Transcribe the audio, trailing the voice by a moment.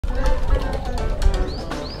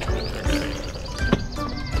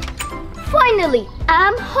Finally,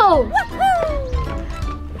 I'm home.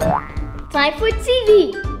 Time for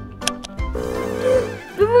TV.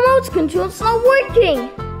 The remote control's not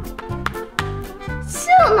working.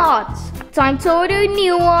 Still not. Time to order a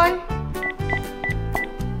new one.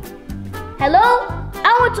 Hello?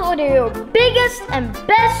 I want to order your biggest and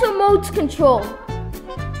best remote control.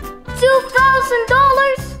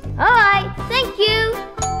 $2,000? Alright, thank you.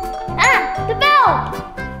 Ah, the bell!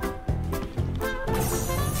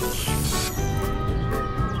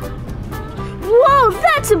 Whoa,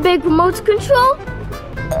 that's a big remote control.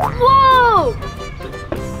 Whoa!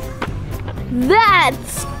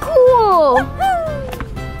 That's cool.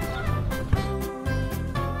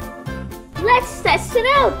 Let's test it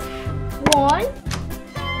out. 1,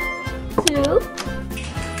 2,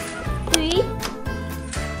 3,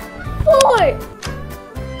 4.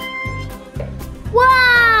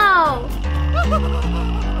 Wow!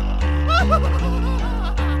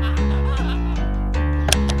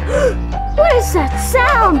 What is that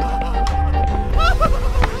sound?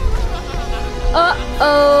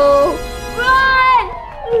 Uh-oh! Run!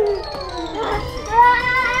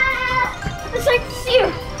 It's like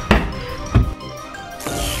here.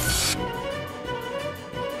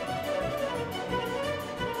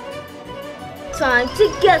 Time to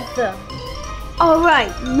get them. All right,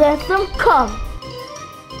 let them come.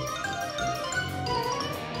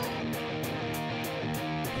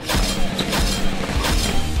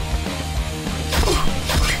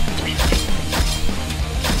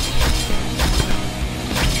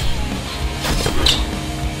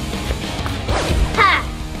 Ha!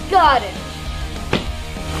 Got it.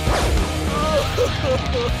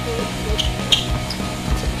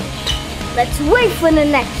 Let's wait for the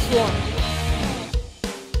next one.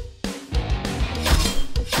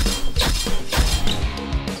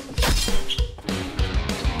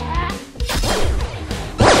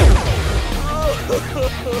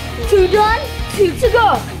 Two done, 2 to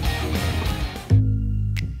go.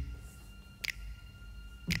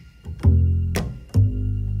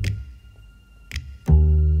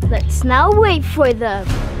 Let's now wait for them.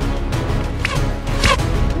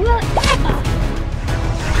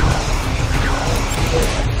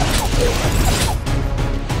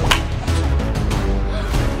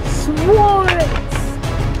 Swords!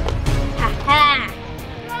 Ha-ha!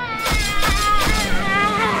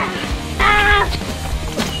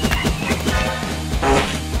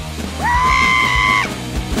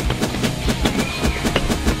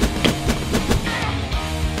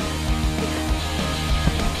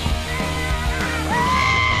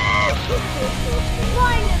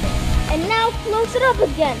 And now close it up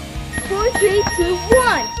again. 4, 3, 2,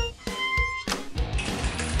 1.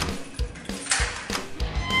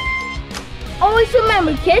 Always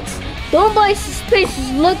remember, kids, don't buy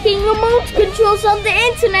suspicious looking remote controls on the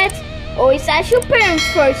internet. Always ask your parents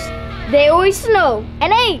first. They always know.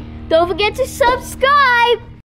 And hey, don't forget to subscribe.